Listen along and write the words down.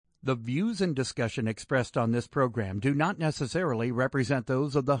The views and discussion expressed on this program do not necessarily represent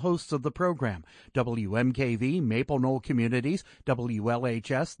those of the hosts of the program, WMKV, Maple Knoll Communities,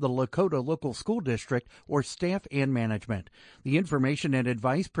 WLHS, the Lakota Local School District, or staff and management. The information and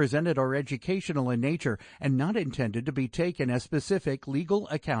advice presented are educational in nature and not intended to be taken as specific legal,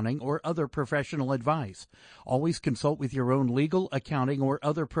 accounting, or other professional advice. Always consult with your own legal, accounting, or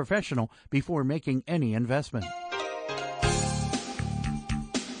other professional before making any investment.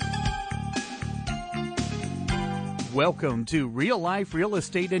 Welcome to Real Life Real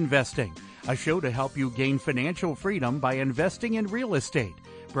Estate Investing, a show to help you gain financial freedom by investing in real estate.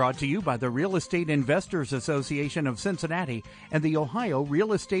 Brought to you by the Real Estate Investors Association of Cincinnati and the Ohio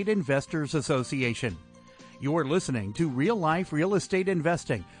Real Estate Investors Association. You're listening to Real Life Real Estate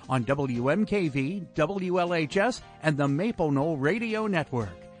Investing on WMKV, WLHS, and the Maple Knoll Radio Network.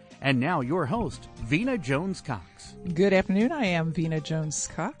 And now your host, Vena Jones-Cox. Good afternoon. I am Vena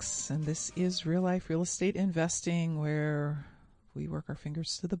Jones-Cox, and this is Real Life Real Estate Investing, where we work our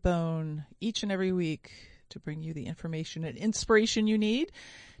fingers to the bone each and every week to bring you the information and inspiration you need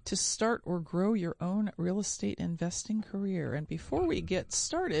to start or grow your own real estate investing career. And before we get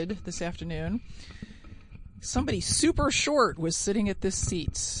started this afternoon, somebody super short was sitting at this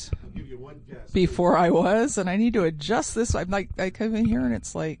seat before I was, and I need to adjust this. I'm like, I come in here and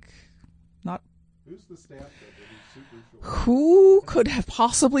it's like, not. Who's the staff that super short? Who could have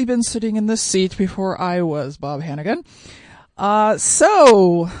possibly been sitting in this seat before I was, Bob Hannigan?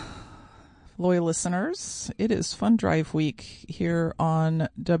 So, loyal listeners, it is Fund Drive Week here on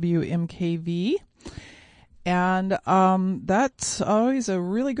WMKV. And that's always a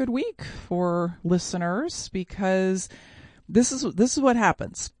really good week for listeners, because this is what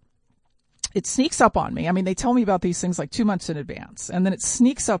happens. It sneaks up on me. I mean, they tell me about these things like 2 months in advance, and then it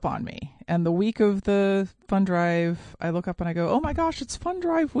sneaks up on me. And the week of the Fund Drive, I look up and I go, oh my gosh, it's Fund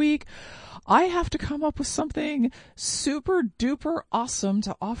Drive Week. I have to come up with something super duper awesome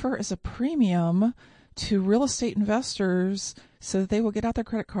to offer as a premium to real estate investors so that they will get out their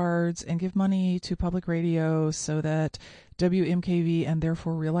credit cards and give money to public radio so that WMKV and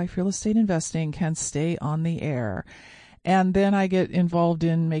therefore Real Life Real Estate Investing can stay on the air. And then I get involved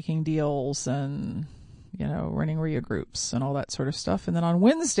in making deals and, running RIA groups and all that sort of stuff. And then on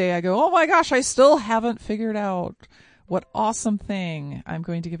Wednesday I go, oh my gosh, I still haven't figured out what awesome thing I'm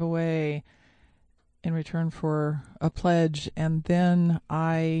going to give away in return for a pledge. And then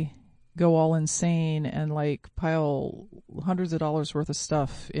I go all insane and pile hundreds of dollars worth of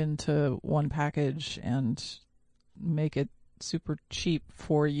stuff into one package and make it super cheap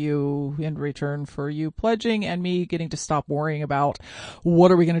for you in return for you pledging and me getting to stop worrying about what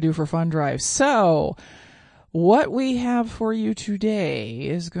are we going to do for Fund Drive. So what we have for you today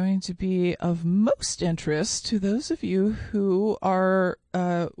is going to be of most interest to those of you who are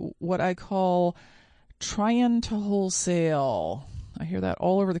what I call trying to wholesale. I hear that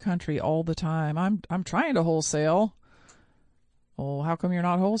all over the country all the time. I'm trying to wholesale. Well, how come you're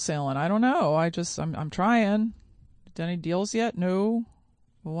not wholesaling? I don't know. I'm trying. Done any deals yet? No.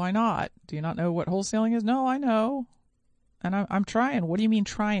 Well, why not? Do you not know what wholesaling is? No, I know. And I'm trying. What do you mean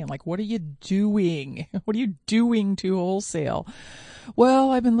trying? What are you doing? What are you doing to wholesale?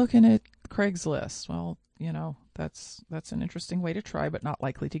 Well, I've been looking at Craigslist. Well, that's an interesting way to try, but not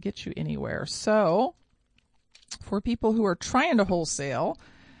likely to get you anywhere. So, for people who are trying to wholesale,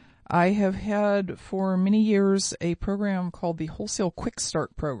 I have had for many years a program called the Wholesale Quick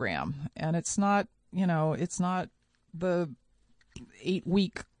Start Program. And it's not the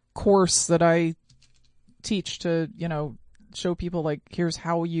 8-week course that I teach to, show people here's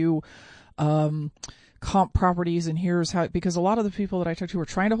how you comp properties and here's how, because a lot of the people that I talk to who are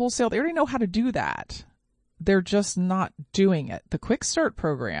trying to wholesale, they already know how to do that. They're just not doing it. The Quick Start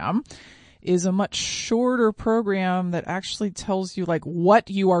Program is a much shorter program that actually tells you what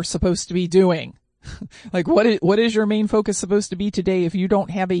you are supposed to be doing. What is your main focus supposed to be today if you don't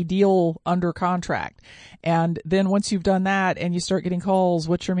have a deal under contract? And then once you've done that and you start getting calls,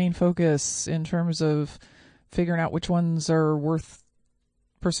 what's your main focus in terms of figuring out which ones are worth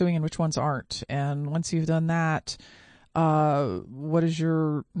pursuing and which ones aren't? And once you've done that, what is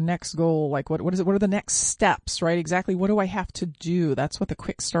your next goal? What is it? What are the next steps, right? Exactly. What do I have to do? That's what the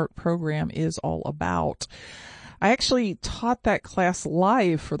Quick Start Program is all about. I actually taught that class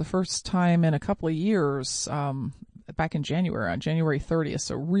live for the first time in a couple of years, back in January, on January 30th,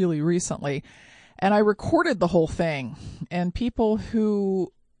 so really recently. And I recorded the whole thing, and people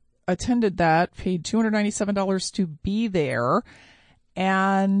who attended that paid $297 to be there,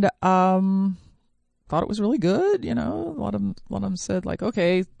 and thought it was really good. A lot of them said like,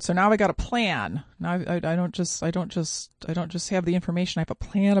 okay, so now I got a plan. Now I don't just have the information. I have a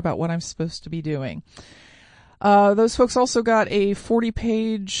plan about what I'm supposed to be doing. Those folks also got a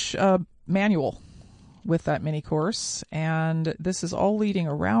 40-page manual with that mini course, and this is all leading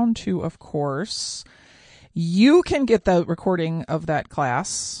around to, of course, you can get the recording of that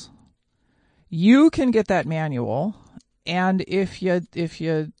class. You can get that manual, and if you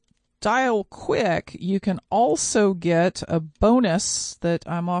dial quick, you can also get a bonus that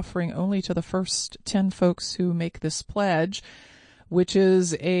I'm offering only to the first 10 folks who make this pledge, which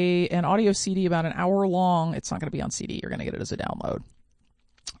is an audio CD about an hour long. It's not going to be on CD. You're going to get it as a download.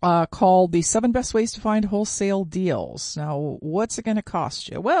 Called The 7 Best Ways to Find Wholesale Deals. Now, what's it going to cost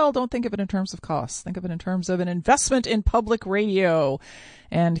you? Well, don't think of it in terms of costs. Think of it in terms of an investment in public radio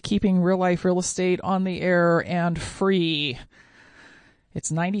and keeping real life real estate on the air and free.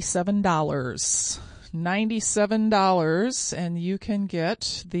 It's $97. $97, and you can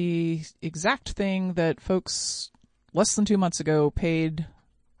get the exact thing that folks less than 2 months ago paid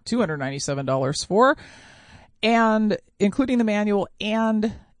 $297 for, and including the manual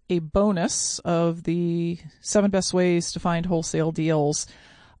and a bonus of the 7 best ways to find wholesale deals.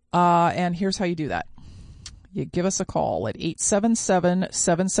 And here's how you do that. You give us a call at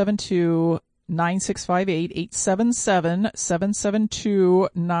 877-772-9658,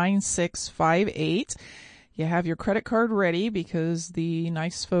 877-772-9658. You have your credit card ready because the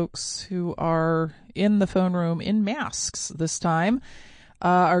nice folks who are in the phone room in masks this time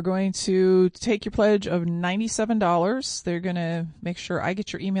are going to take your pledge of $97. They're going to make sure I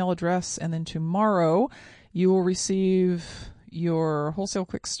get your email address, and then tomorrow you will receive your Wholesale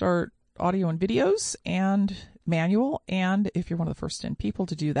Quick Start audio and videos and manual, and if you're one of the first 10 people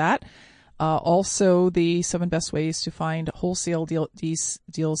to do that, also the 7 best ways to find wholesale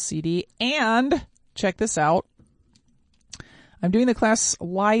deals CD. And check this out. I'm doing the class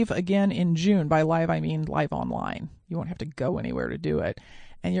live again in June. By live, I mean live online. You won't have to go anywhere to do it.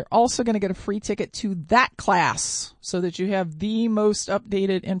 And you're also going to get a free ticket to that class so that you have the most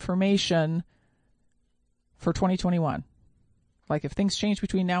updated information for 2021. Like if things change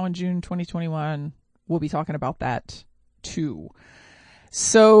between now and June 2021, we'll be talking about that too.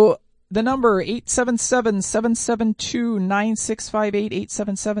 So the number 877-772-9658,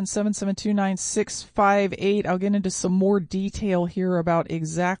 877-772-9658. I'll get into some more detail here about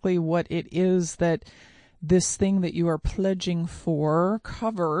exactly what it is that this thing that you are pledging for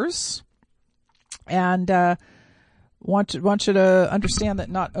covers. And want you to understand that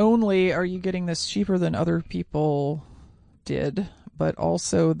not only are you getting this cheaper than other people did, but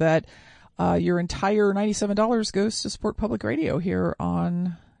also that your entire $97 goes to support public radio here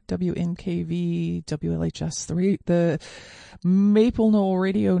on WMKV, WLHS, the Maple Knoll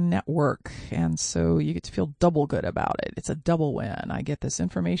Radio Network. And so you get to feel double good about it. It's a double win. I get this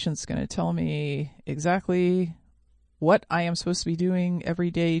information that's going to tell me exactly what I am supposed to be doing every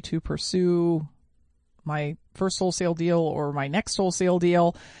day to pursue my first wholesale deal or my next wholesale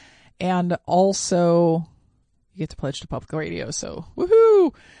deal. And also you get to pledge to public radio. So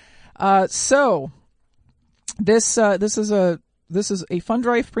woohoo! So this is a Fund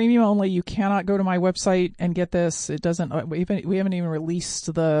Drive premium only. You cannot go to my website and get this. It doesn't. We haven't even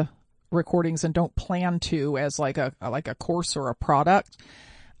released the recordings and don't plan to as like a course or a product.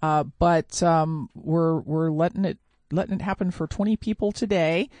 But we're letting it happen for 20 people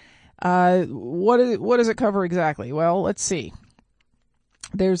today. What does it cover exactly? Well, let's see.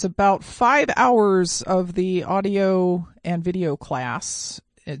 There's about 5 hours of the audio and video class,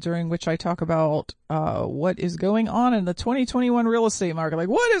 during which I talk about what is going on in the 2021 real estate market. Like,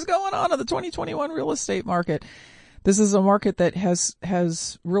 what is going on in the 2021 real estate market? This is a market that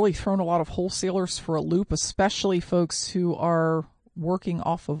has really thrown a lot of wholesalers for a loop, especially folks who are working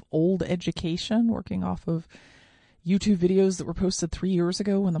off of old education, working off of YouTube videos that were posted 3 years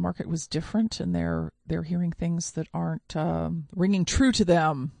ago when the market was different, and they're hearing things that aren't ringing true to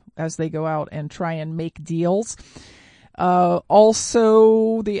them as they go out and try and make deals.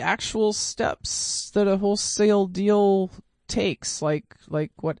 Also the actual steps that a wholesale deal takes, like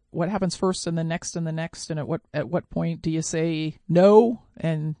what happens first and the next and the next, and at what point do you say no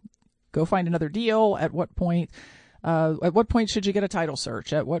and go find another deal? At what point should you get a title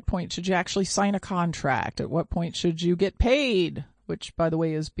search? At what point should you actually sign a contract? At what point should you get paid? Which, by the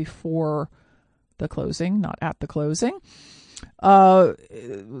way, is before the closing, not at the closing.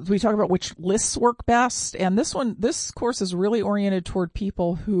 We talk about which lists work best, and this course is really oriented toward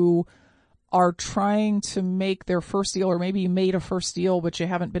people who are trying to make their first deal, or maybe you made a first deal but you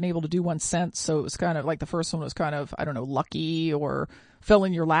haven't been able to do one since, so it was kind of like the first one was kind of, I don't know, lucky or fell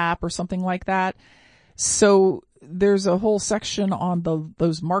in your lap or something like that. So there's a whole section on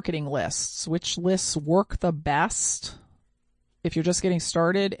those marketing lists, which lists work the best if you're just getting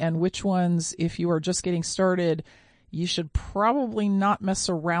started, and which ones, if you are just getting started, you should probably not mess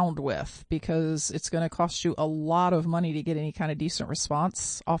around with, because it's going to cost you a lot of money to get any kind of decent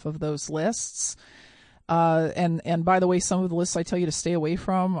response off of those lists. And by the way, some of the lists I tell you to stay away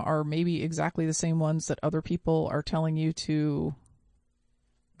from are maybe exactly the same ones that other people are telling you to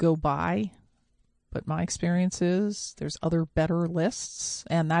go buy. But my experience is there's other better lists,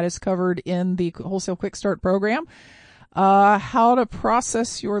 and that is covered in the Wholesale Quick Start program. How to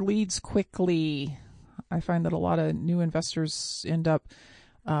process your leads quickly. I find that a lot of new investors end up,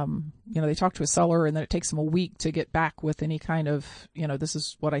 they talk to a seller and then it takes them a week to get back with any kind of, this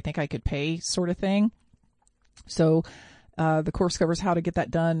is what I think I could pay sort of thing. So the course covers how to get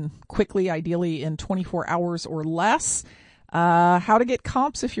that done quickly, ideally in 24 hours or less. How to get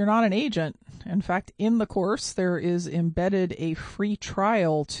comps if you're not an agent. In fact, in the course, there is embedded a free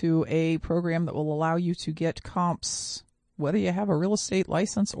trial to a program that will allow you to get comps, whether you have a real estate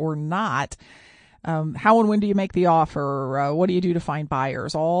license or not. How and when do you make the offer? What do you do to find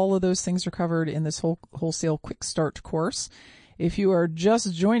buyers? All of those things are covered in this Wholesale Quick Start course. If you are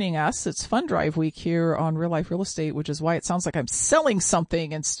just joining us, it's Fund Drive Week here on Real Life Real Estate, which is why it sounds like I'm selling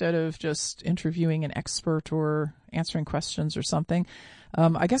something instead of just interviewing an expert or answering questions or something.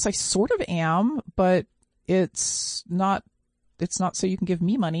 I guess I sort of am, but it's not so you can give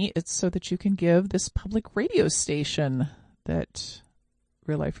me money. It's so that you can give this public radio station that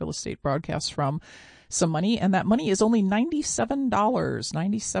Real Life Real Estate broadcasts from some money, and that money is only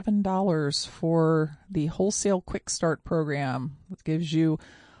 $97 for the Wholesale Quick Start program. It gives you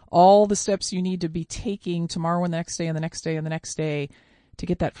all the steps you need to be taking tomorrow and the next day and the next day and the next day to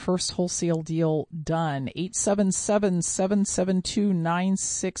get that first wholesale deal done.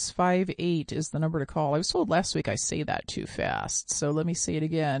 877-772-9658 is the number to call. I was told last week I say that too fast, so let me say it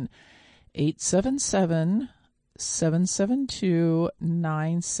again.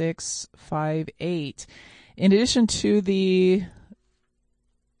 877-772-9658. In addition to the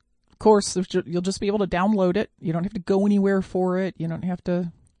course, you'll just be able to download it. You don't have to go anywhere for it. You don't have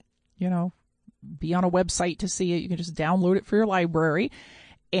to, be on a website to see it. You can just download it for your library.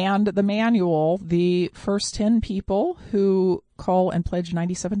 And the manual, the first 10 people who call and pledge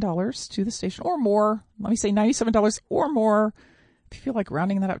 $97 to the station or more, let me say $97 or more. If you feel like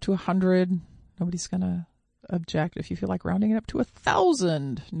rounding that up to 100, nobody's going to object. If you feel like rounding it up to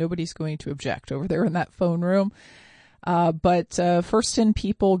 1,000, nobody's going to object over there in that phone room. But first 10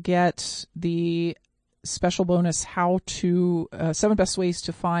 people get the special bonus, how to 7 best ways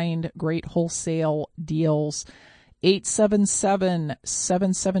to find great wholesale deals.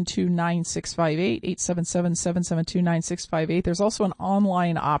 877-772-9658, 877-772-9658. There's also an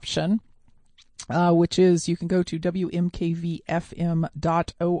online option, which is you can go to wmkvfm.org,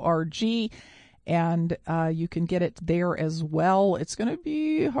 and you can get it there as well. It's going to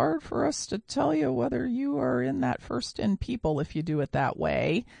be hard for us to tell you whether you are in that first 10 people if you do it that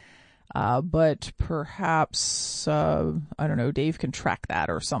way. But perhaps, Dave can track that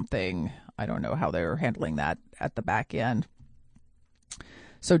or something. I don't know how they're handling that at the back end.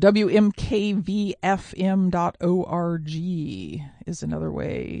 So wmkvfm.org is another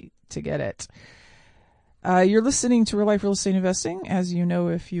way to get it. You're listening to Real Life Real Estate Investing. As you know,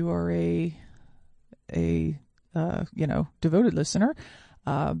 if you are a devoted listener,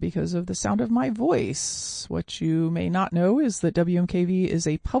 because of the sound of my voice. What you may not know is that WMKV is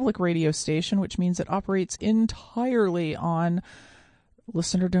a public radio station, which means it operates entirely on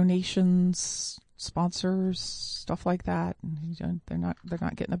listener donations, sponsors, stuff like that. They're not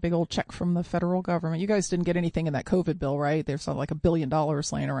getting a big old check from the federal government. You guys didn't get anything in that COVID bill, right? There's like $1 billion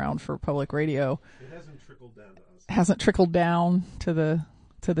laying around for public radio. It hasn't trickled down to us. Hasn't trickled down to the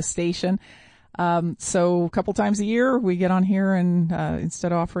station. So a couple times a year we get on here and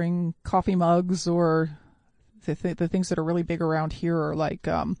instead of offering coffee mugs or the things that are really big around here are like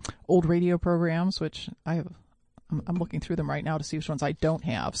old radio programs, which I'm looking through them right now to see which ones I don't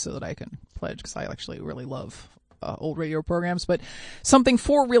have so that I can pledge, because I actually really love old radio programs. But something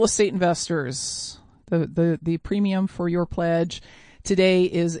for real estate investors, the premium for your pledge today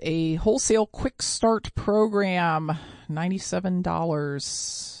is a Wholesale Quick Start program,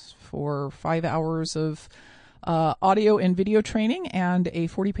 $97 for 5 hours of audio and video training and a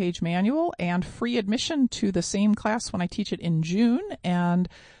 40-page manual and free admission to the same class when I teach it in June. And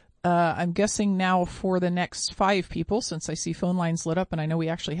I'm guessing now for the next 5 people, since I see phone lines lit up, and I know we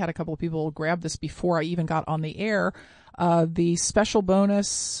actually had a couple of people grab this before I even got on the air, the special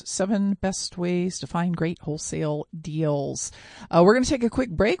bonus, 7 best ways to find great wholesale deals. We're going to take a quick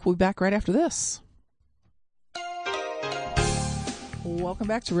break. We'll be back right after this. Welcome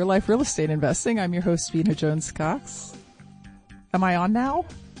back to Real Life Real Estate Investing. I'm your host, Vina Jones Cox. Am I on now?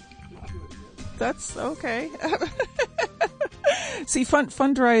 That's okay. See,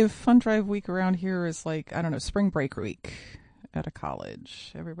 fun drive week around here is like, I don't know, spring break week at a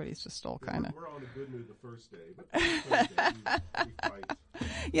college. Everybody's just all kind of. We're all in a good mood the first day, but the third day we fight.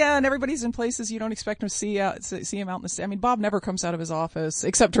 Yeah, and everybody's in places you don't expect to see him out in the. I mean, Bob never comes out of his office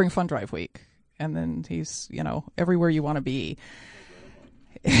except during fun drive week, and then he's everywhere you want to be.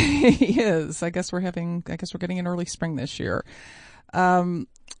 He is. I guess we're getting an early spring this year.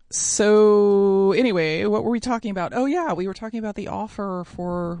 So anyway, what were we talking about? Oh yeah, we were talking about the offer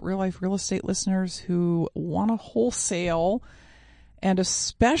for Real Life Real Estate listeners who want to wholesale, and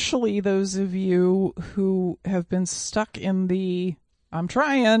especially those of you who have been stuck in the I'm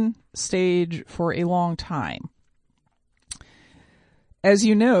trying stage for a long time. As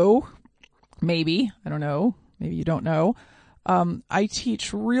you know, maybe, I don't know, maybe you don't know, I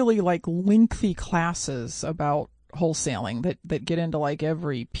teach really like lengthy classes about wholesaling that get into like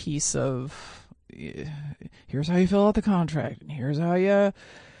every piece of here's how you fill out the contract and here's how you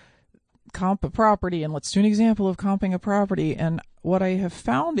comp a property, and let's do an example of comping a property. And what I have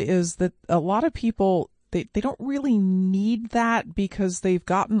found is that a lot of people they don't really need that because they've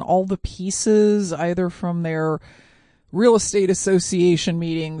gotten all the pieces either from their real estate association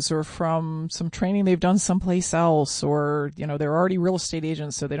meetings or from some training they've done someplace else, or they're already real estate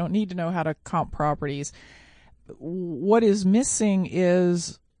agents, so they don't need to know how to comp properties. What is missing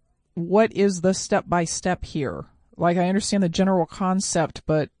is what is the step-by-step here? Like, I understand the general concept,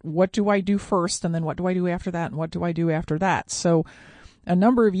 but what do I do first, and then what do I do after that, and what do I do after that? So a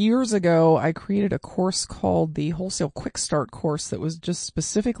number of years ago, I created a course called the Wholesale Quick Start course that was just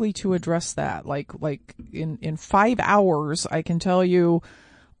specifically to address that. Like in 5 hours, I can tell you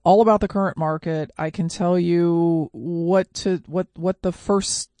all about the current market. I can tell you what the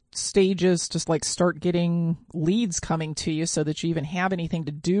first stage is to like start getting leads coming to you so that you even have anything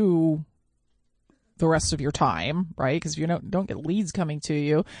to do the rest of your time, right? Because if you don't get leads coming to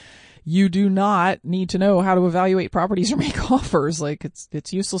you, you do not need to know how to evaluate properties or make offers. Like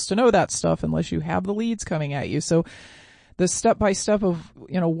it's useless to know that stuff unless you have the leads coming at you. So the step by step of,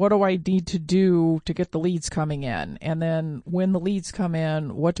 what do I need to do to get the leads coming in? And then when the leads come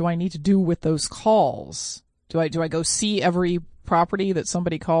in, what do I need to do with those calls? Do I go see every property that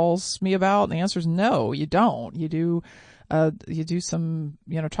somebody calls me about? And the answer is no, you don't. You do some,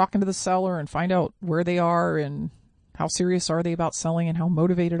 talking to the seller and find out where they are and how serious are they about selling and how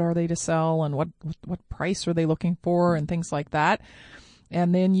motivated are they to sell and what price are they looking for and things like that.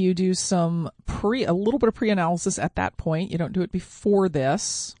 And then you do a little bit of pre-analysis at that point. You don't do it before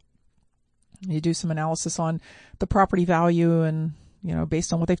this. You do some analysis on the property value and,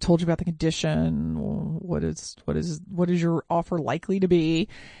 based on what they've told you about the condition, what is your offer likely to be?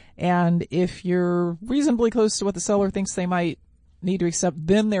 And if you're reasonably close to what the seller thinks they might need to accept,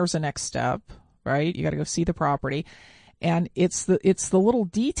 then there's a next step, right? You got to go see the property. And it's the little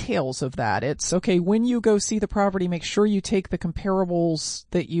details of that. It's okay, when you go see the property, make sure you take the comparables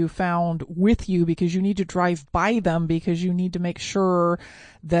that you found with you, because you need to drive by them, because you need to make sure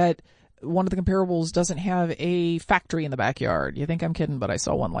that one of the comparables doesn't have a factory in the backyard. You think I'm kidding, but I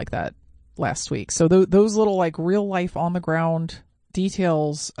saw one like that last week. So those little like real life on the ground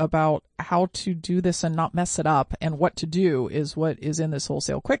details about how to do this and not mess it up and what to do is what is in this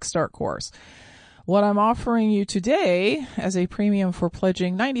Wholesale Quick Start course. What I'm offering you today as a premium for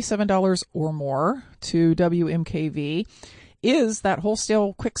pledging $97 or more to WMKV is that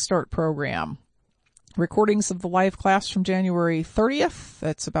Wholesale Quick Start program. Recordings of the live class from January 30th.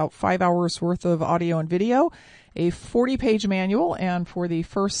 That's about 5 hours worth of audio and video, a 40-page manual, and for the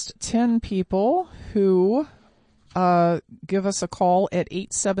first 10 people who give us a call at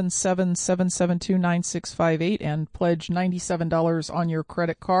 877-772-9658 and pledge $97 on your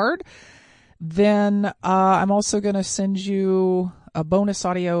credit card, then I'm also going to send you a bonus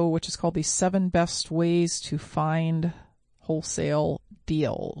audio, which is called the 7 Best Ways to Find Wholesale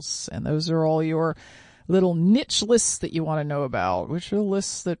Deals. And those are all your little niche lists that you want to know about, which are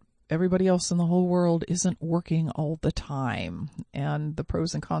lists that everybody else in the whole world isn't working all the time. And the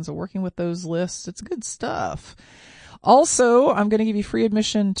pros and cons of working with those lists, it's good stuff. Also, I'm going to give you free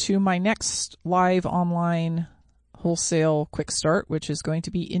admission to my next live online Wholesale Quick Start, which is going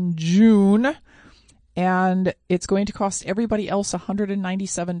to be in June. And it's going to cost everybody else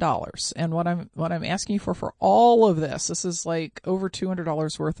 $197. And what I'm asking you for all of this is like over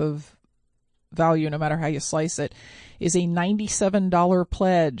 $200 worth of value, no matter how you slice it, is a $97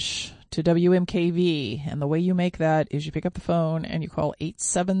 pledge to WMKV. And the way you make that is you pick up the phone and you call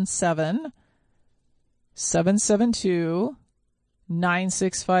 877-772-9658.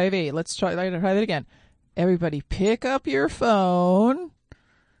 9658. Let's try that again. Everybody pick up your phone,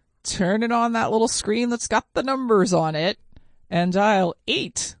 turn it on that little screen that's got the numbers on it, and dial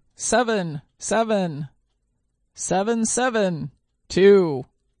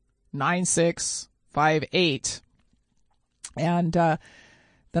 877-772-9658. And the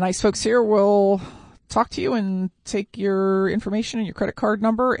nice folks here will talk to you and take your information and your credit card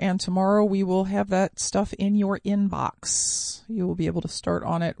number, and tomorrow we will have that stuff in your inbox. You will be able to start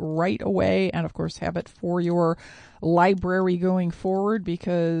on it right away and, of course, have it for your library going forward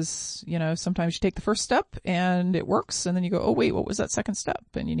because, you know, sometimes you take the first step and it works, and then you go, oh, wait, what was that second step?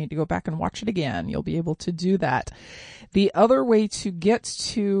 And you need to go back and watch it again. You'll be able to do that. The other way to get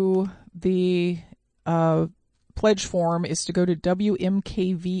to the pledge form is to go to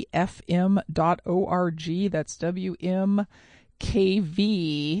wmkvfm.org. That's wmkvfm.org.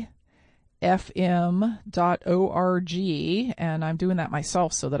 And I'm doing that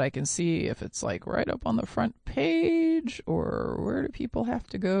myself so that I can see if it's like right up on the front page or where do people have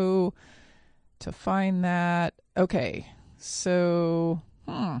to go to find that. Okay. So,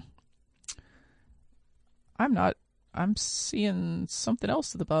 I'm seeing something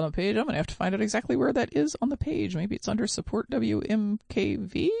else at the bottom of the page. I'm going to have to find out exactly where that is on the page. Maybe it's under support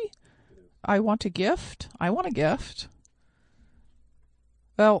WMKV. I want a gift.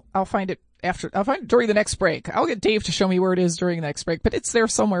 Well, I'll find it during the next break. I'll get Dave to show me where it is during the next break, but it's there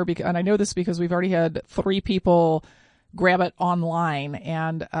somewhere and I know this because we've already had 3 people grab it online.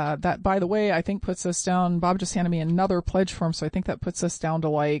 And, that, by the way, I think puts us down. Bob just handed me another pledge form. So I think that puts us down to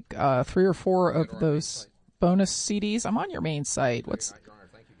like, 3 or 4 of those bonus CDs. I'm on your main site.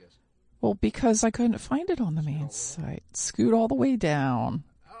 Well, because I couldn't find it on the main site. Scoot all the way down.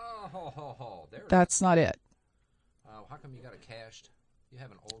 That's not it. How come you got it cached? You have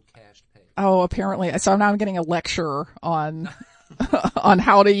an old cached page. Oh, apparently. So now I'm getting a lecture on on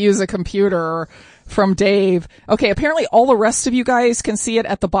how to use a computer from Dave. Okay, apparently all the rest of you guys can see it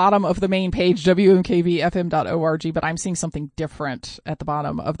at the bottom of the main page, wmkvfm.org, but I'm seeing something different at the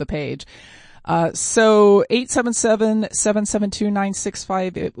bottom of the page. So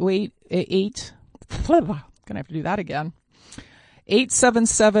 877-772-9658. Gonna have to do that again.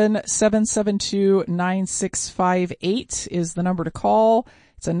 877-772-9658 is the number to call.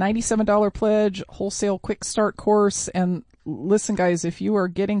 It's a $97 pledge, wholesale quick start course. And listen, guys, if you are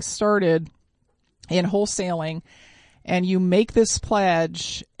getting started in wholesaling and you make this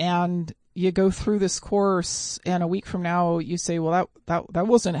pledge and you go through this course and a week from now you say, well, that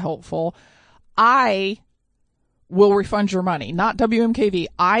wasn't helpful, I will refund your money, not WMKV.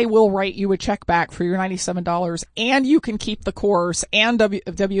 I will write you a check back for your $97 and you can keep the course and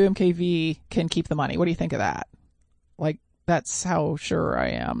WMKV can keep the money. What do you think of that? Like, that's how sure I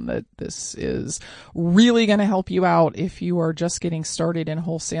am that this is really going to help you out if you are just getting started in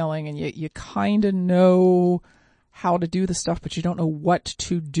wholesaling and you kind of know how to do the stuff, but you don't know what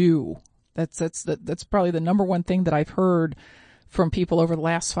to do. That's probably the number one thing that I've heard from people over the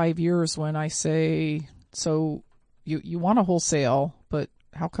last 5 years when I say, so you want to wholesale, but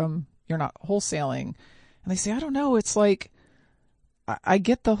how come you're not wholesaling? And they say, I don't know. It's like, I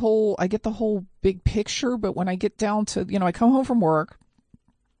get the whole big picture, but when I get down to, I come home from work,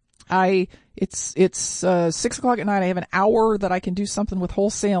 it's 6:00 at night. I have an hour that I can do something with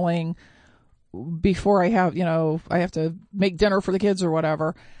wholesaling before I have, I have to make dinner for the kids or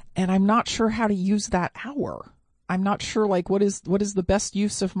whatever. And I'm not sure how to use that hour. I'm not sure, what is the best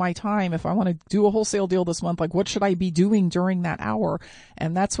use of my time? If I want to do a wholesale deal this month, what should I be doing during that hour?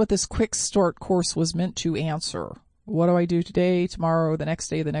 And that's what this quick start course was meant to answer. What do I do today, tomorrow, the next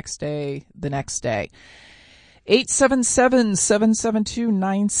day, the next day, the next day?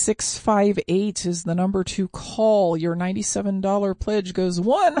 877-772-9658 is the number to call. Your $97 pledge goes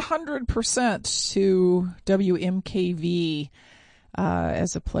 100% to WMKV.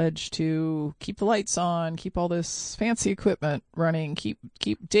 As a pledge to keep the lights on, keep all this fancy equipment running, keep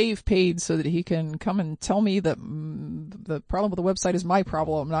Dave paid so that he can come and tell me that the problem with the website is my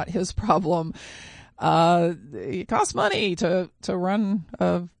problem, not his problem. It costs money to run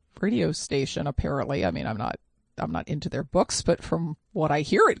a radio station, apparently. I mean, I'm not into their books, but from what I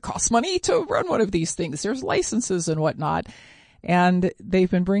hear, it costs money to run one of these things. There's licenses and whatnot. And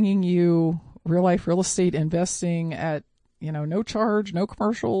they've been bringing you real life real estate investing at no charge, no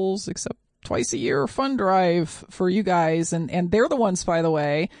commercials, except twice a year fund drive for you guys. And they're the ones, by the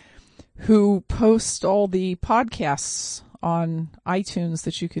way, who post all the podcasts on iTunes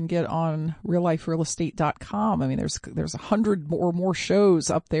that you can get on realliferealestate.com. I mean, there's 100 or more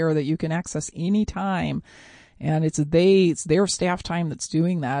shows up there that you can access anytime. And it's their staff time that's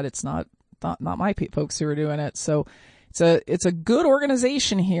doing that. It's not my folks who are doing it. So it's a good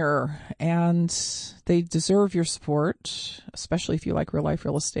organization here, and they deserve your support, especially if you like real life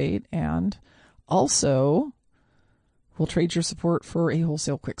real estate. And also, we'll trade your support for a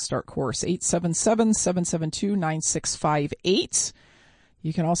wholesale quick start course. 877-772-9658.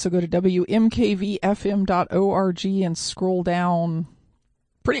 You can also go to WMKVFM.org and scroll down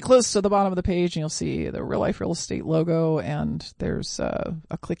pretty close to the bottom of the page, and you'll see the Real Life Real Estate logo, and there's a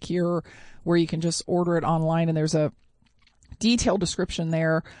click here where you can just order it online, and there's a detailed description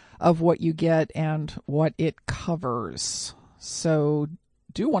there of what you get and what it covers. So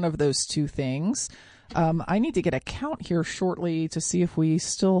do one of those two things. I need to get a count here shortly to see if we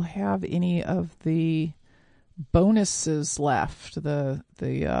still have any of the bonuses left. The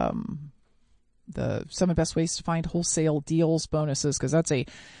 7 best ways to find wholesale deals bonuses, because that's a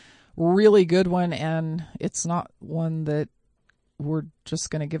really good one, and it's not one that we're just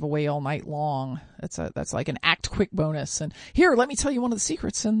going to give away all night long. That's like an act quick bonus. And here, let me tell you one of the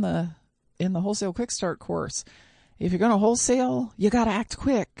secrets in the wholesale quick start course. If you're going to wholesale, you got to act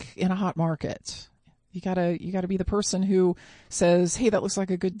quick in a hot market. You got to be the person who says, "Hey, that looks like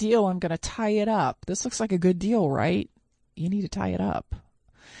a good deal. I'm going to tie it up. This looks like a good deal, right?" You need to tie it up.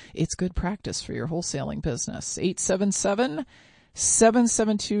 It's good practice for your wholesaling business.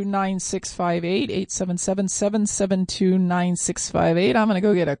 877-772-9658, 877-772-9658. I'm going to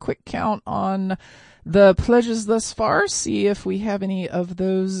go get a quick count on the pledges thus far, see if we have any of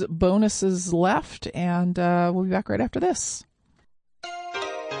those bonuses left, and we'll be back right after this.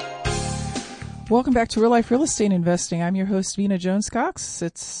 Welcome back to Real Life Real Estate Investing. I'm your host, Vena Jones Cox.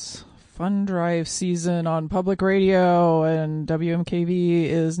 It's fund drive season on public radio, and WMKV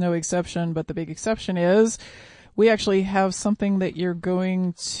is no exception, but the big exception is we actually have something that you're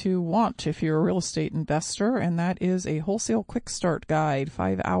going to want if you're a real estate investor, and that is a wholesale quick start guide,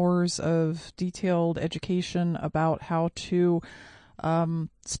 5 hours of detailed education about how to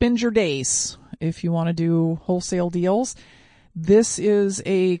spend your days if you want to do wholesale deals. This is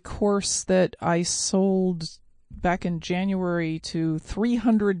a course that I sold back in January to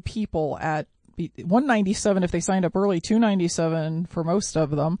 300 people at $197 if they signed up early, $297 for most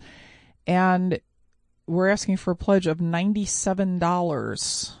of them, and we're asking for a pledge of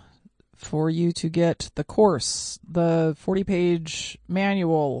 $97 for you to get the course, the 40-page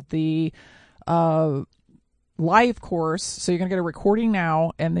manual, the live course. So you're going to get a recording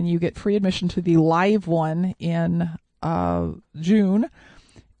now, and then you get free admission to the live one in June.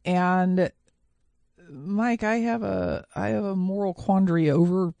 And Mike, I have a moral quandary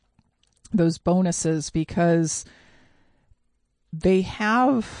over those bonuses, because they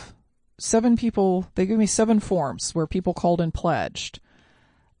have 7 people, they give me 7 forms where people called and pledged.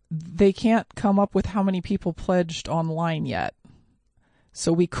 They can't come up with how many people pledged online yet.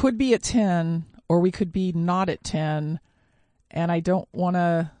 So we could be at 10 or we could be not at 10. And I don't want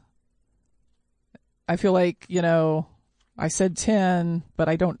to, I feel like, I said 10, but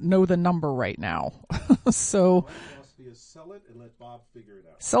I don't know the number right now. So sell it and let Bob figure it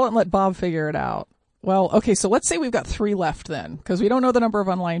out. Sell it and let Bob figure it out. Well, okay, so let's say we've got 3 left then, because we don't know the number of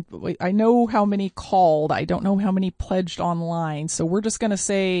online. I know how many called. I don't know how many pledged online. So we're just going to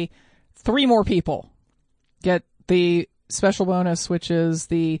say 3 more people get the special bonus, which is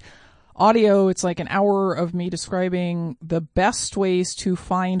the audio. It's like an hour of me describing the best ways to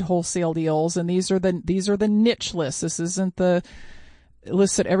find wholesale deals. And these are the niche lists. This isn't the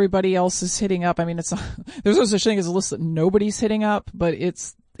list that everybody else is hitting up. I mean, there's no such thing as a list that nobody's hitting up, but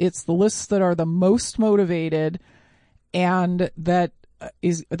it's the lists that are the most motivated and that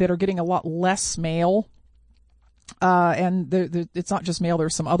are getting a lot less mail. And it's not just mail.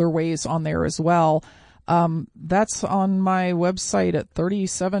 There's some other ways on there as well. That's on my website at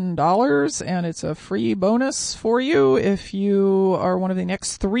 $37, and it's a free bonus for you if you are one of the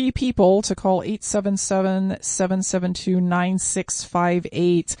next 3 people to call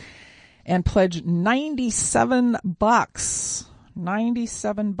 877-772-9658 and pledge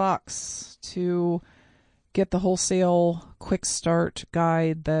 $97 to get the wholesale quick start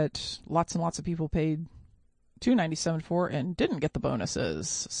guide that lots and lots of people paid $297 for and didn't get the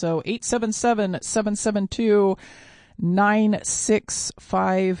bonuses. So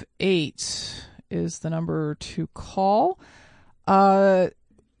 877-772-9658 is the number to call. At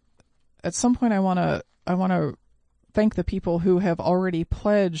some point I want to thank the people who have already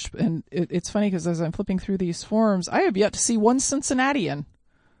pledged, and it's funny because as I'm flipping through these forms, I have yet to see one Cincinnatian.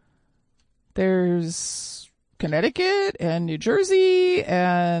 There's Connecticut and New Jersey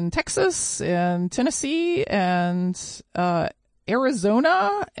and Texas and Tennessee and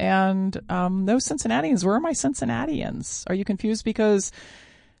Arizona and no Cincinnatians. Where are my Cincinnatians? Are you confused because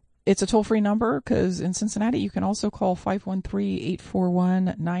It's a toll-free number because in Cincinnati you can also call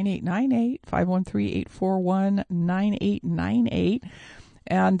 513-841-9898, 513-841-9898.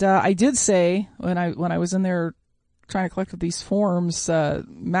 And I did say when I was in there trying to collect these forms,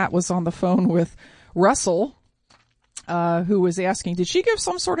 Matt was on the phone with Russell, who was asking, did she give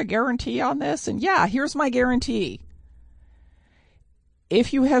some sort of guarantee on this? And yeah, here's my guarantee.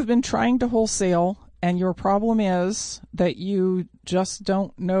 If you have been trying to wholesale and your problem is that you just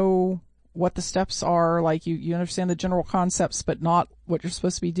don't know what the steps are, like you understand the general concepts, but not what you're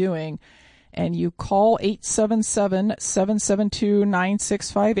supposed to be doing, and you call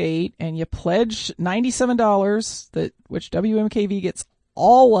 877-772-9658 and you pledge $97, which WMKV gets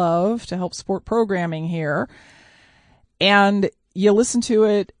all of to help support programming here, and you listen to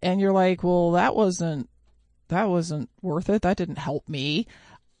it and you're like, well, that wasn't worth it. That didn't help me.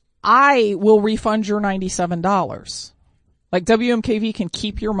 I will refund your $97. Like, WMKV can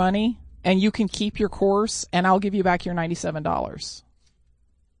keep your money and you can keep your course and I'll give you back your $97.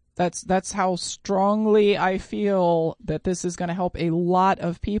 That's how strongly I feel that this is going to help a lot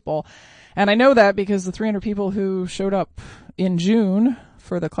of people. And I know that because the 300 people who showed up in June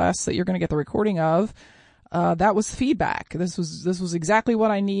for the class that you're going to get the recording of, that was feedback. This was exactly what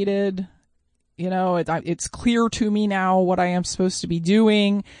I needed. You know, it's clear to me now what I am supposed to be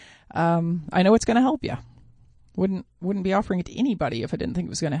doing. I know it's going to help you. Wouldn't be offering it to anybody if I didn't think it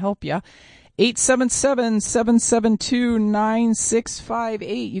was going to help you.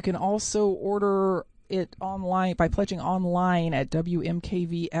 877-772-9658. You can also order it online by pledging online at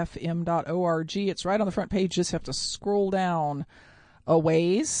wmkvfm.org. It's right on the front page. Just have to scroll down a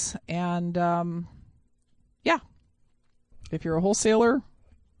ways. And, yeah, if you're a wholesaler,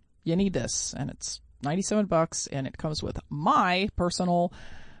 you need this. And it's $97 and it comes with my personal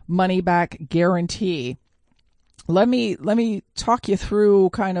money back guarantee. Let me talk you through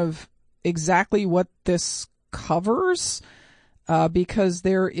kind of exactly what this covers, because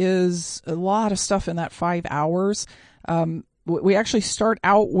there is a lot of stuff in that 5 hours. We actually start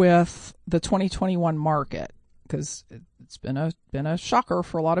out with the 2021 market because it's been a shocker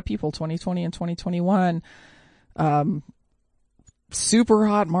for a lot of people. 2020 and 2021, super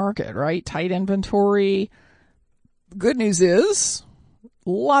hot market, right? Tight inventory. Good news is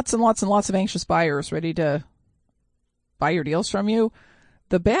lots and lots and lots of anxious buyers ready to buy your deals from you.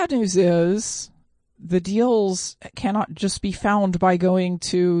 The bad news is the deals cannot just be found by going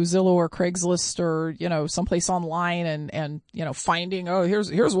to Zillow or Craigslist or, someplace online and finding, oh,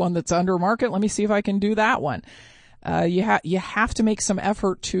 here's one that's under market. Let me see if I can do that one. You have to make some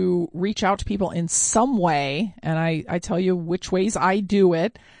effort to reach out to people in some way. And I tell you which ways I do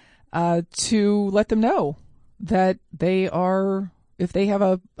it, to let them know that if they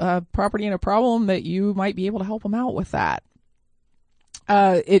have a property and a problem, that you might be able to help them out with that.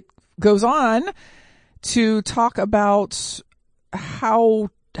 It goes on to talk about how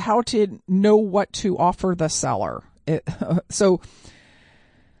to know what to offer the seller.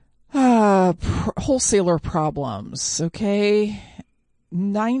 Wholesaler problems, okay?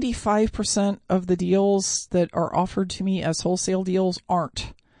 95% of the deals that are offered to me as wholesale deals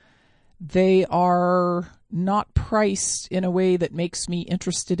aren't. They are not priced in a way that makes me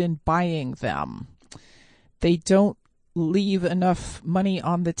interested in buying them. They don't leave enough money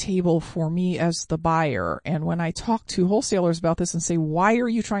on the table for me as the buyer. And when I talk to wholesalers about this and say, why are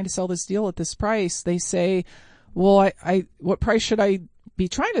you trying to sell this deal at this price? They say, well, what price should I be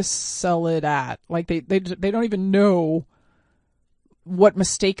trying to sell it at? Like they don't even know what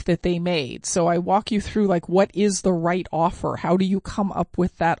mistake that they made. So I walk you through, like, what is the right offer? How do you come up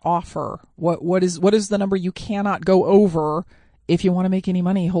with that offer? What is the number you cannot go over if you want to make any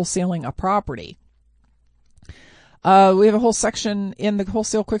money wholesaling a property? We have a whole section in the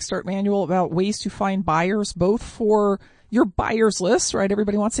Wholesale Quick Start Manual about ways to find buyers, both for your buyer's list, right?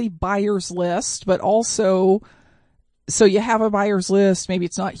 Everybody wants a buyer's list, but also, so you have a buyer's list. Maybe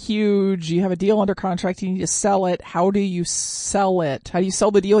it's not huge. You have a deal under contract. You need to sell it. How do you sell it? How do you sell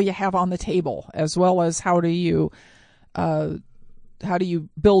the deal you have on the table, as well as how do you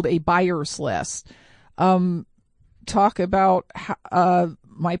build a buyer's list? Talk about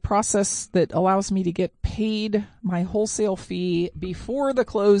my process that allows me to get paid my wholesale fee before the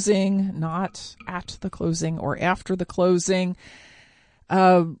closing, not at the closing or after the closing.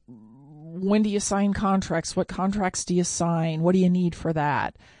 When do you sign contracts? What contracts do you sign? What do you need for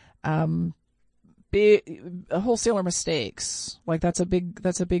that? Wholesaler mistakes. Like that's a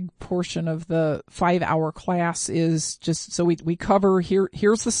big portion of the 5 hour class, is just, so we cover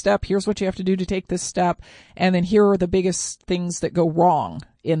here's the step, here's what you have to do to take this step. And then here are the biggest things that go wrong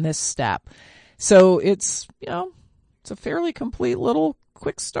in this step. So it's a fairly complete little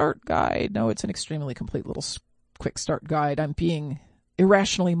quick start guide. No, it's an extremely complete little quick start guide. I'm being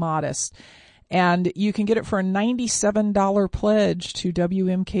irrationally modest. And you can get it for a $97 pledge to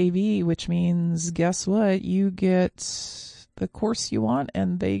WMKV, which means, guess what? You get the course you want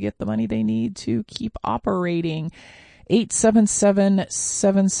and they get the money they need to keep operating.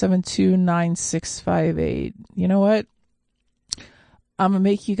 877-772-9658. You know what? I'm going to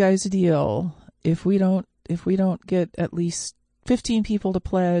make you guys a deal. If we don't get at least 15 people to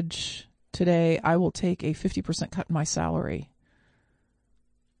pledge today, I will take a 50% cut in my salary.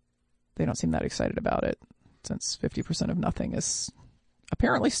 They don't seem that excited about it, since 50% of nothing is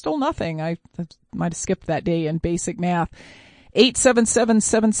apparently still nothing. I might have skipped that day in basic math.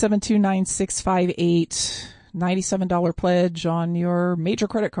 877-772-9658. $97 pledge on your major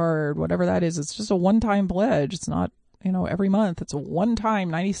credit card, whatever that is. It's just a one-time pledge. It's not, every month. It's a one-time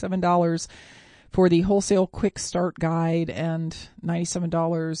 $97 for the wholesale quick start guide, and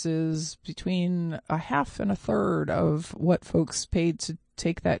 $97 is between a half and a third of what folks paid to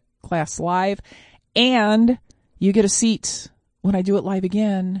take that class live. And you get a seat when I do it live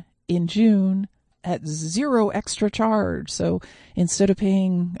again in June at zero extra charge. So instead of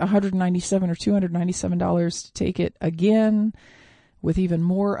paying $197 or $297 to take it again with even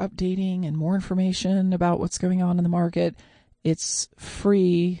more updating and more information about what's going on in the market, it's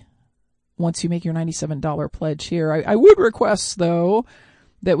free once you make your $97 pledge here. I would request, though,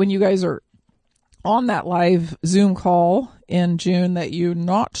 that when you guys are on that live Zoom call in June, that you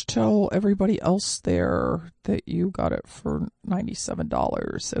not tell everybody else there that you got it for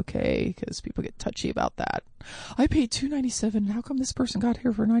 $97, okay? Because people get touchy about that. I paid $297. How come this person got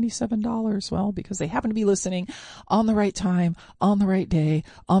here for $97? Well, because they happen to be listening on the right time, on the right day,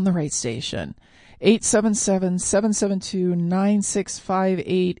 on the right station.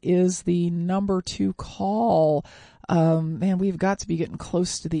 877-772-9658 is the number to call. Man, we've got to be getting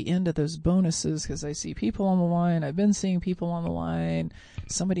close to the end of those bonuses because I see people on the line. I've been seeing people on the line.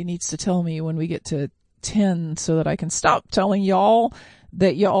 Somebody needs to tell me when we get to 10 so that I can stop telling y'all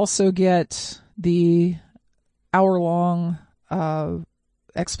that you also get the hour-long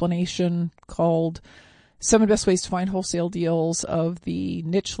explanation called 7 Best Ways to Find Wholesale Deals of the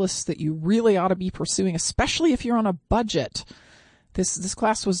niche lists that you really ought to be pursuing, especially if you're on a budget. This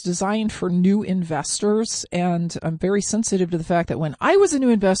class was designed for new investors, and I'm very sensitive to the fact that when I was a new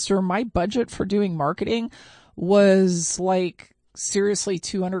investor, my budget for doing marketing was like seriously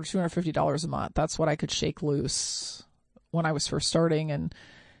 $200 or $250 a month. That's what I could shake loose when I was first starting and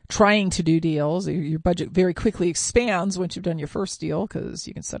trying to do deals. Your budget very quickly expands once you've done your first deal because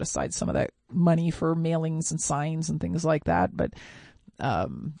you can set aside some of that money for mailings and signs and things like that. But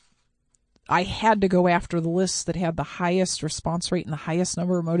I had to go after the lists that had the highest response rate and the highest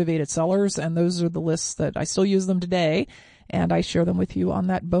number of motivated sellers, and those are the lists that I still use them today, and I share them with you on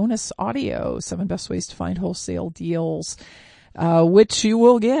that bonus audio, 7 Best Ways to Find Wholesale Deals, which you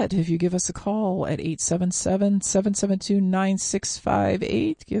will get if you give us a call at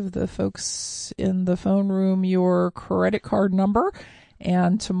 877-772-9658. Give the folks in the phone room your credit card number.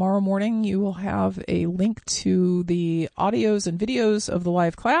 And tomorrow morning, you will have a link to the audios and videos of the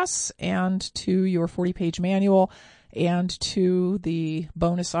live class and to your 40-page manual and to the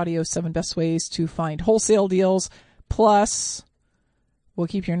bonus audio, 7 Best Ways to Find Wholesale Deals. Plus, we'll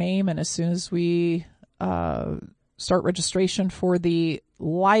keep your name, and as soon as we start registration for the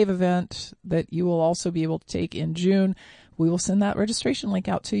live event that you will also be able to take in June, we will send that registration link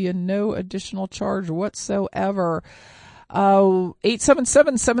out to you. No additional charge whatsoever.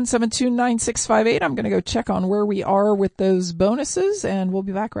 877-772-9658. I'm going to go check on where we are with those bonuses, and we'll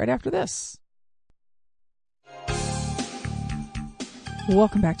be back right after this.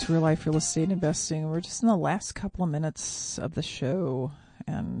 Welcome back to Real Life Real Estate Investing. We're just in the last couple of minutes of the show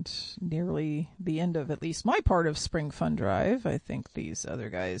and nearly the end of at least my part of Spring Fund Drive. I think these other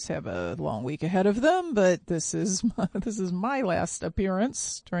guys have a long week ahead of them, but this is my last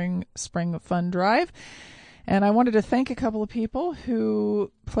appearance during Spring Fund Drive. And I wanted to thank a couple of people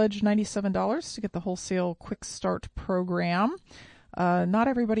who pledged $97 to get the Wholesale Quick Start program. Not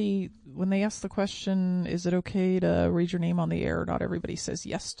everybody, when they ask the question, is it okay to read your name on the air? Not everybody says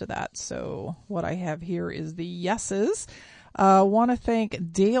yes to that. So what I have here is the yeses. Want to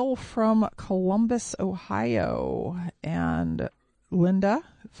thank Dale from Columbus, Ohio, and Linda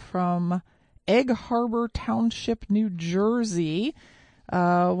from Egg Harbor Township, New Jersey.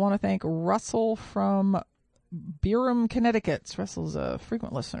 Want to thank Russell from Byram, Connecticut. Russell's a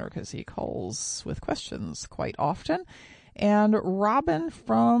frequent listener because he calls with questions quite often. And Robin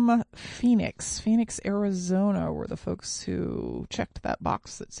from Phoenix, Arizona, were the folks who checked that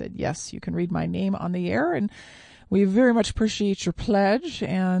box that said, yes, you can read my name on the air. And We very much appreciate your pledge,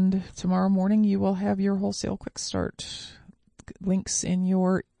 and tomorrow morning you will have your wholesale quick start links in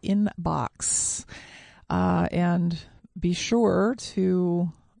your inbox. And be sure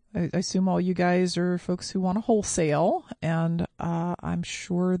to, I assume all you guys are folks who want to wholesale, and I'm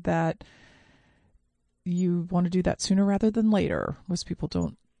sure that you want to do that sooner rather than later. Most people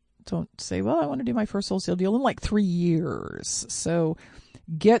don't say, well, I want to do my first wholesale deal in like 3 years. So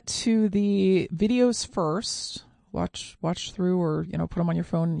get to the videos first. Watch through, or put them on your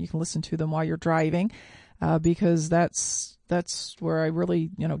phone and you can listen to them while you're driving, because that's where I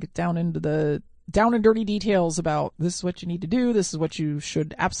really get down and dirty details about this is what you need to do, this is what you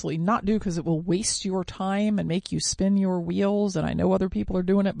should absolutely not do, because it will waste your time and make you spin your wheels. And I know other people are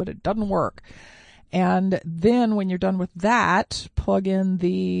doing it, but it doesn't work. And then when you're done with that, plug in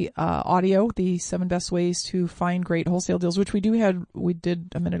the audio, the 7 best ways to find great wholesale deals, which we did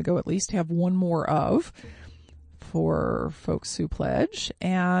a minute ago at least have one more of for folks who pledge.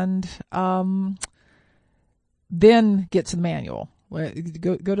 And then get to the manual.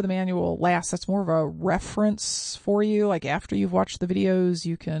 Go to the manual last. That's more of a reference for you. Like after you've watched the videos,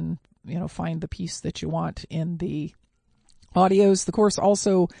 you can find the piece that you want in the audios. The course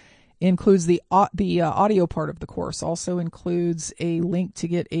also includes the audio part of the course. Also includes a link to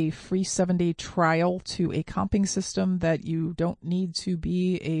get a free 7-day trial to a comping system that you don't need to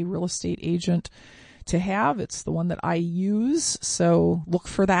be a real estate agent to have. It's the one that I use. So look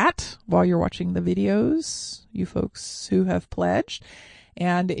for that while you're watching the videos, you folks who have pledged.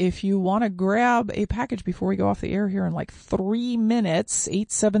 And if you want to grab a package before we go off the air here in like 3 minutes,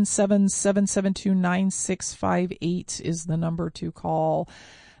 877-772-9658 is the number to call.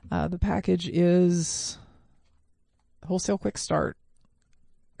 The package is Wholesale Quick Start.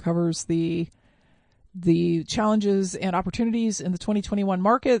 Covers the challenges and opportunities in the 2021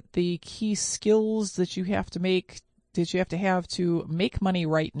 market, the key skills that you have to have to make money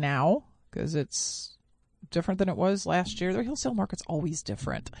right now, because it's different than it was last year. The wholesale market's always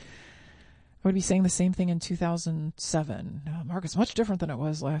different. I would be saying the same thing in 2007. The market's much different than it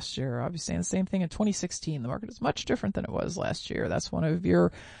was last year. I'll be saying the same thing in 2016. The market is much different than it was last year. That's one of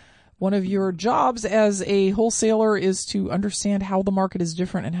your jobs as a wholesaler, is to understand how the market is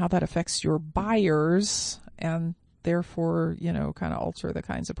different and how that affects your buyers, and therefore, kind of alter the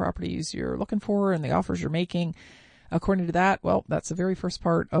kinds of properties you're looking for and the offers you're making according to that. Well, that's the very first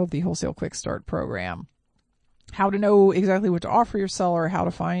part of the Wholesale Quick Start program. How to know exactly what to offer your seller, how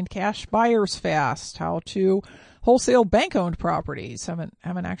to find cash buyers fast, how to wholesale bank-owned properties. Haven't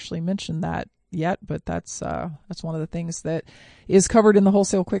actually mentioned that yet, but that's one of the things that is covered in the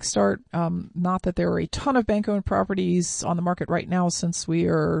Wholesale Quick Start. Not that there are a ton of bank-owned properties on the market right now, since we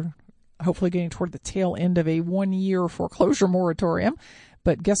are hopefully getting toward the tail end of a 1-year foreclosure moratorium.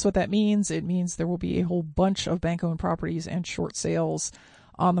 But guess what that means? It means there will be a whole bunch of bank-owned properties and short sales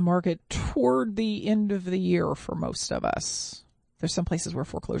on the market toward the end of the year for most of us. There's some places where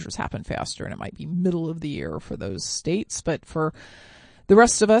foreclosures happen faster, and it might be middle of the year for those states, but for the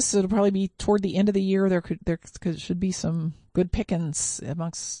rest of us, it'll probably be toward the end of the year. There should be some good pickings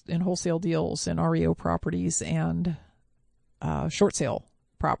in wholesale deals in REO properties and short sale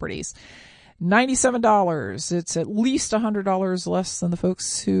properties. $97. It's at least $100 less than the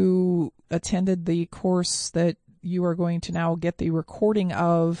folks who attended the course that you are going to now get the recording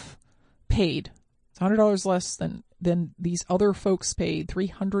of paid. It's $100 less than these other folks paid.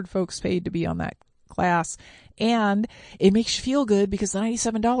 300 folks paid to be on that class. And it makes you feel good, because the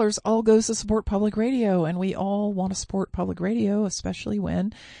 $97 all goes to support public radio, and we all want to support public radio, especially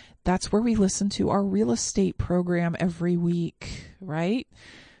when that's where we listen to our real estate program every week, right?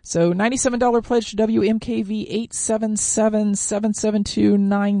 So $97 pledge to WMKV,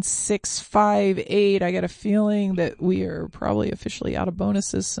 877-772-9658. I got a feeling that we are probably officially out of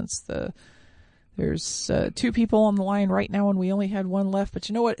bonuses, since there's 2 people on the line right now and we only had 1 left. But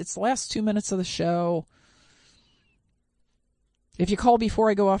you know what? It's the last 2 minutes of the show. If you call before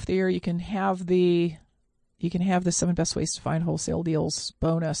I go off the air, you can have the 7 best ways to find wholesale deals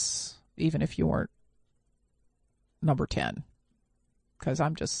bonus, even if you weren't number 10. Because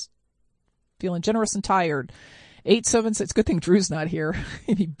I'm just feeling generous and tired. 876. Good thing Drew's not here.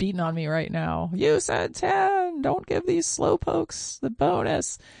 He'd be beating on me right now. You said 10. Don't give these slowpokes the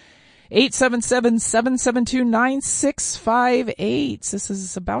bonus. 877-772-9658. This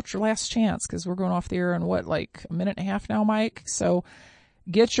is about your last chance, because we're going off the air in like a minute and a half now, Mike. So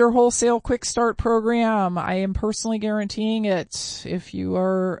get your Wholesale Quick Start program. I am personally guaranteeing it. If you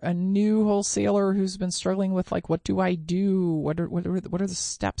are a new wholesaler who's been struggling with, like, what do I do? What are the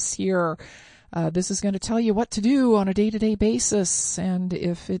steps here? This is going to tell you what to do on a day-to-day basis. And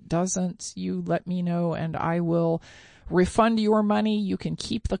if it doesn't, you let me know and I will refund your money. You can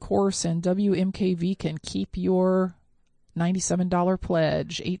keep the course and WMKV can keep your $97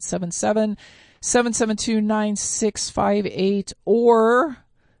 pledge. 877-772-9658, or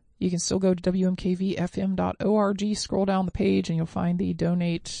you can still go to WMKVFM.org, scroll down the page, and you'll find the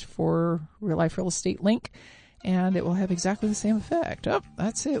donate for Real Life Real Estate link, and it will have exactly the same effect. Oh,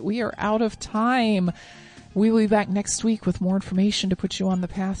 that's it. We are out of time. We will be back next week with more information to put you on the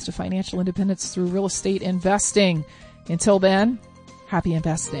path to financial independence through real estate investing. Until then, happy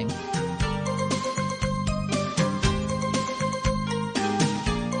investing.